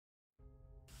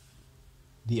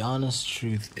The honest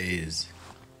truth is,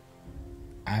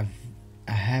 I've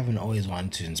I haven't always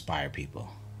wanted to inspire people,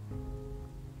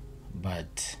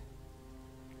 but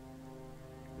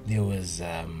there was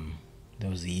a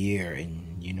year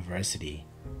in university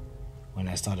when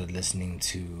I started listening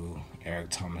to Eric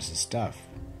Thomas's stuff.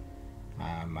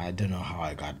 I don't know how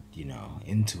I got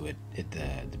into it at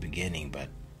the beginning, but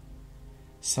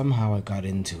somehow I got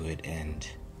into it, and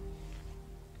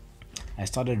I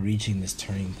started reaching this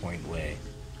turning point where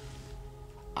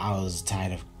I was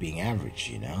tired of being average,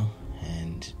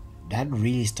 and that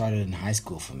really started in high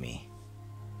school for me.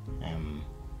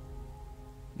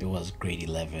 It was grade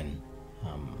 11,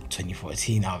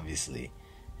 2014, obviously,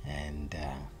 and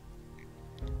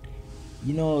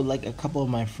like a couple of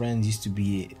my friends used to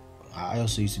be. I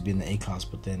also used to be in the A class,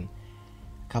 but then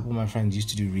a couple of my friends used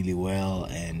to do really well,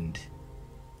 and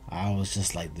I was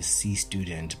just like the C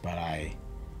student. But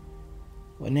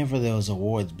whenever there was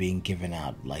awards being given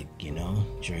out,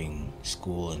 during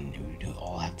school, and we would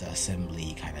all have the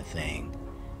assembly kind of thing,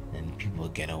 and people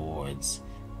would get awards,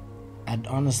 I'd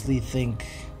honestly think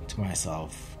to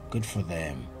myself, good for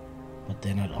them. But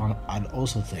then I'd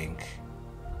also think,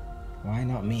 why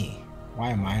not me?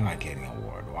 Why am I not getting an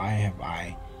award? Why have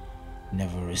I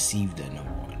never received an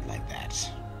award like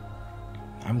that?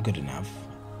 I'm good enough.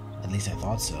 At least I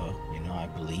thought so. I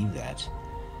believe that.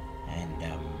 And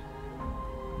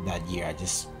that year I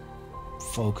just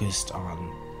focused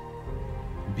on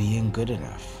being good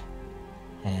enough.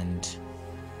 And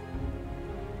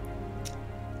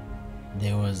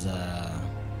there was a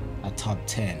top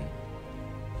 10.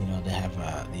 They have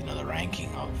the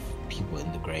ranking of people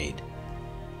in the grade.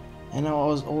 And I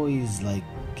was always like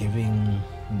giving,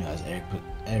 as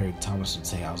Eric Thomas would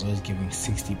say, I was always giving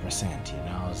 60%.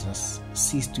 I was a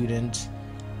C student,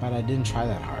 but I didn't try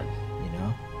that hard,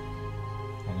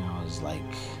 And I was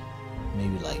like,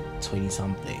 maybe like 20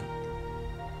 something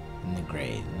in the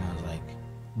grade. And I was like,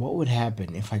 what would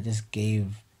happen if I just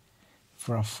gave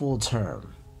for a full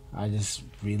term? I just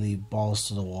really balls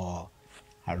to the wall.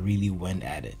 I really went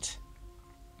at it.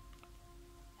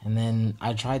 And then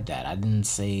I tried that.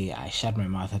 I shut my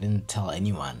mouth. I didn't tell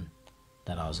anyone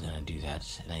that I was going to do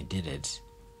that. And I did it.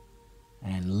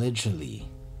 And literally,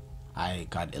 I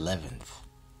got 11th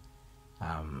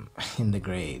in the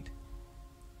grade.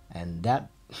 And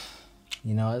that,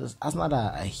 that's not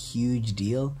a huge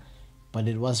deal. But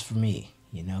it was for me,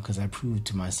 because I proved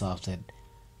to myself that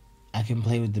I can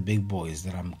play with the big boys,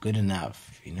 that I'm good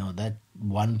enough. That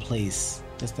one place,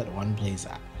 just that one place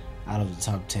out of the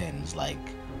top 10 is like,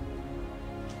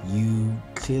 you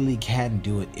clearly can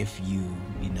do it if you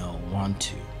want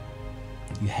to.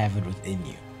 You have it within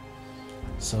you.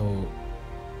 So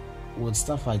with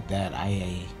stuff like that,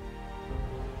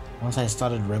 once I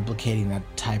started replicating that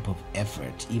type of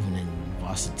effort, even in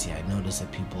varsity, I noticed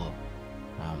that people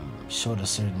showed a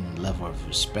certain level of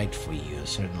respect for you, a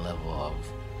certain level of,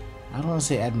 I don't want to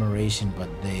say admiration, but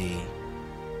they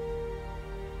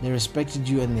respected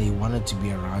you, and they wanted to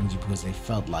be around you because they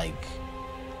felt like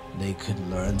they could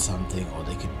learn something, or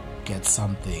they could get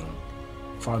something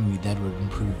from you that would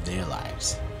improve their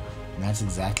lives. And that's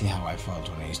exactly how I felt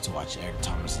when I used to watch Eric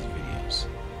Thomas's videos.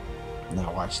 And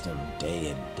I watched them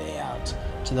day in, day out,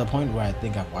 to the point where I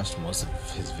think I've watched most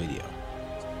of his video.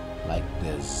 Like,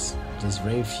 there's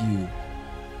very few,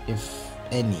 if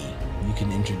any, you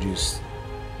can introduce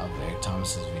of Eric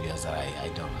Thomas's videos that I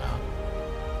don't know.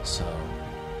 So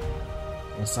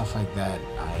with stuff like that,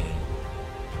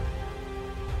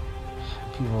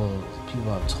 people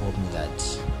have told me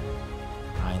that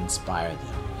I inspire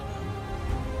them.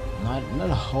 Not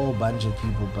a whole bunch of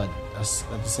people, but at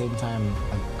the same time,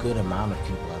 a good amount of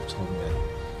people have told me that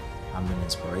I'm an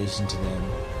inspiration to them.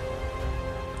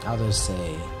 Others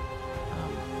say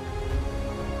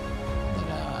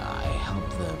that I help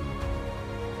them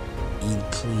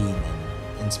eat clean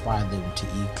and inspire them to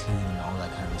eat clean and all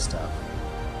that kind of stuff.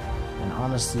 And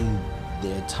honestly,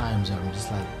 there are times where I'm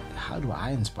just like, how do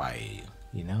I inspire you?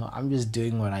 I'm just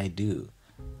doing what I do.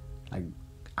 Like,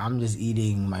 I'm just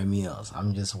eating my meals.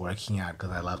 I'm just working out because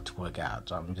I love to work out.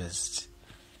 So I'm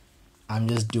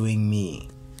just doing me.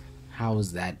 How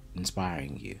is that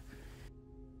inspiring you?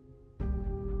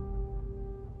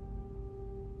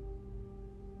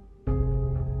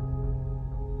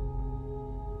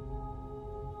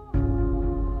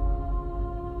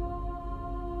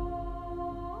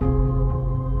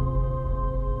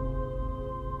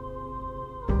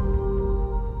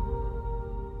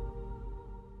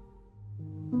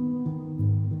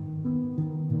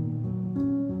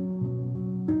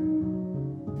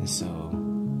 So,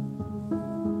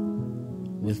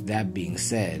 with that being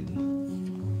said,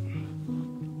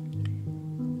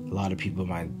 a lot of people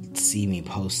might see me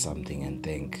post something and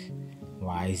think,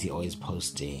 why is he always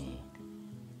posting?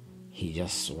 He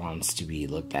just wants to be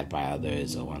looked at by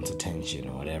others or wants attention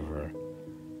or whatever.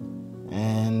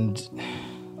 And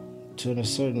to a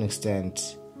certain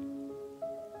extent,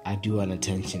 I do want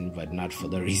attention, but not for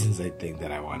the reasons I think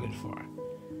that I want it for.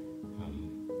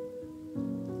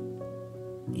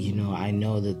 I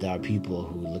know that there are people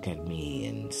who look at me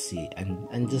and see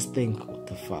and just think, what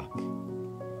the fuck?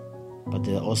 But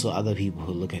there are also other people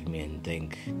who look at me and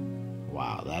think,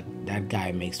 wow, that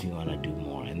guy makes me want to do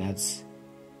more. And that's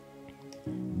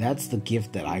the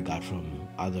gift that I got from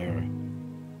other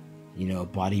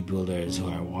bodybuilders who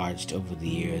I watched over the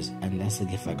years, and that's the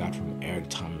gift I got from Eric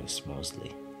Thomas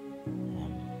mostly.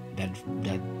 That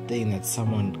thing that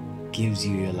someone gives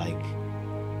you, you're like,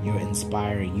 you're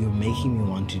inspiring, you're making me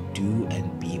want to do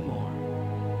and be more.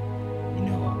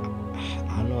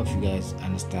 I don't know if you guys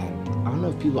understand. I don't know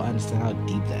if people understand how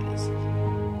deep that is.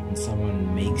 When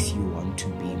someone makes you want to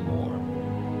be more,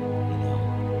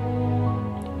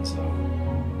 And so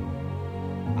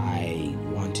I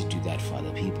want to do that for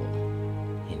other people,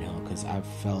 because I've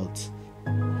felt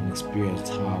and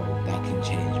experienced how that can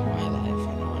change my life,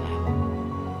 and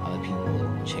how other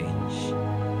people change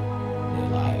their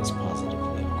lives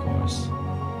positively, of course.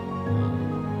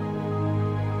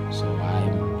 So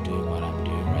I'm doing what I'm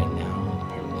doing right now,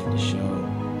 preparing for the show,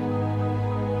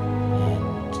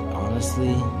 and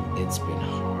honestly, it's been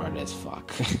hard as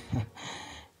fuck.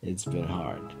 It's been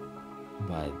hard,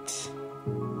 but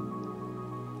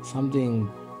something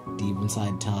deep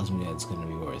inside tells me that it's going to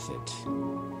be worth it.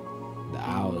 The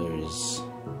hours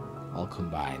all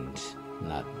combined,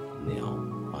 not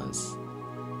once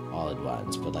all at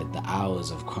once, but like the hours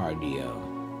of cardio,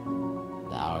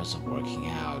 the hours of working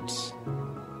out.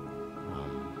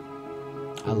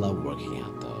 I love working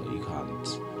out though. You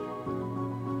can't.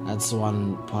 That's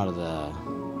one part of the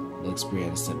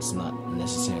experience that's not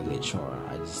necessarily a chore.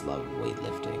 I just love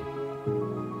weightlifting.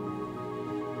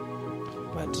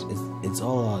 But it's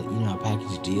all a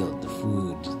package deal. The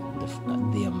food,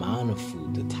 the amount of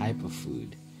food, the type of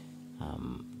food.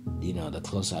 The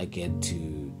closer I get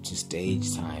to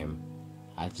stage time,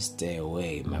 I have to stay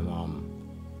away. My mom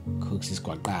cooks this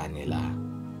kwakanela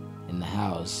in the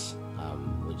house,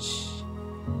 which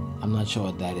I'm not sure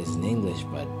what that is in English,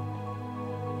 but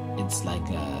it's like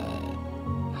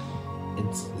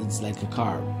it's like a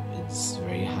carb. It's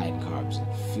very high in carbs.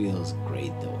 It feels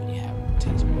great though when you have it. It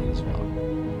tastes great as well.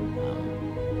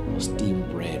 Or steamed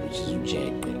bread, which is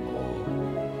ujek,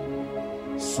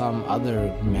 or some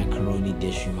other macaroni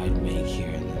dish you might make here,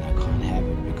 and then I can't have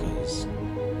it because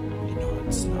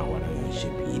it's not what I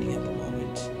should be eating at the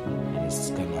moment, and it's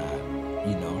gonna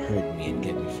hurt me and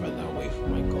get me further away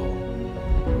from my goal.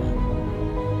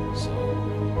 So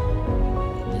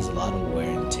there's a lot of wear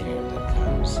and tear that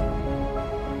comes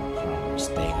from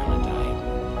staying on a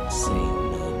diet, saying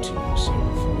no to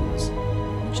certain foods,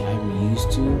 which I'm used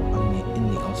to in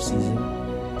the off season,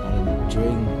 but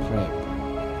during prep,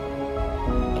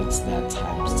 it's that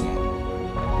times 10,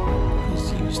 because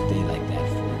you stay like that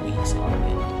for weeks on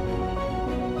end,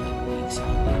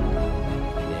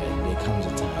 and there comes a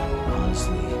time when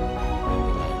honestly you're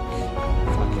like,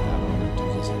 fuck it, I don't want to do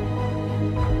this anymore.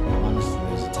 Honestly,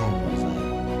 there's a time where it's like,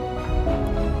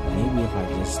 maybe if I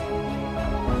just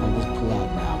pull out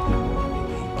now, people won't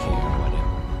really care or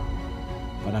whatever.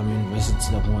 But I'm invested to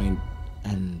the point,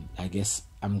 and I guess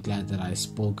I'm glad that I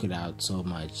spoke it out so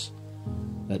much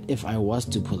that if I was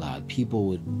to pull out, people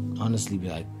would honestly be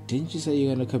like, didn't you say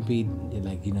you're gonna compete?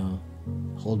 Like,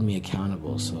 hold me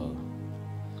accountable. So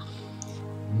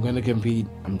I'm gonna compete.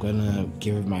 I'm gonna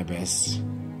give it my best.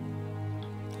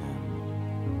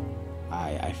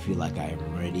 I feel like I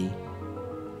am ready.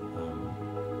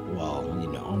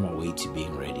 On my way to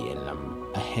being ready, and I'm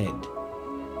ahead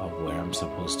of where I'm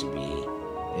supposed to be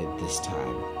at this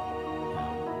time.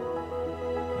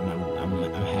 And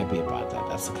I'm happy about that.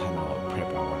 That's the kind of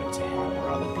prep I wanted to have. I'd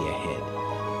rather be ahead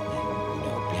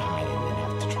than behind and then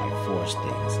have to try to force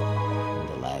things in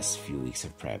the last few weeks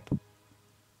of prep.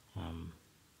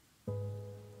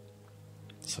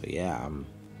 So yeah,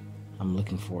 I'm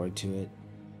looking forward to it.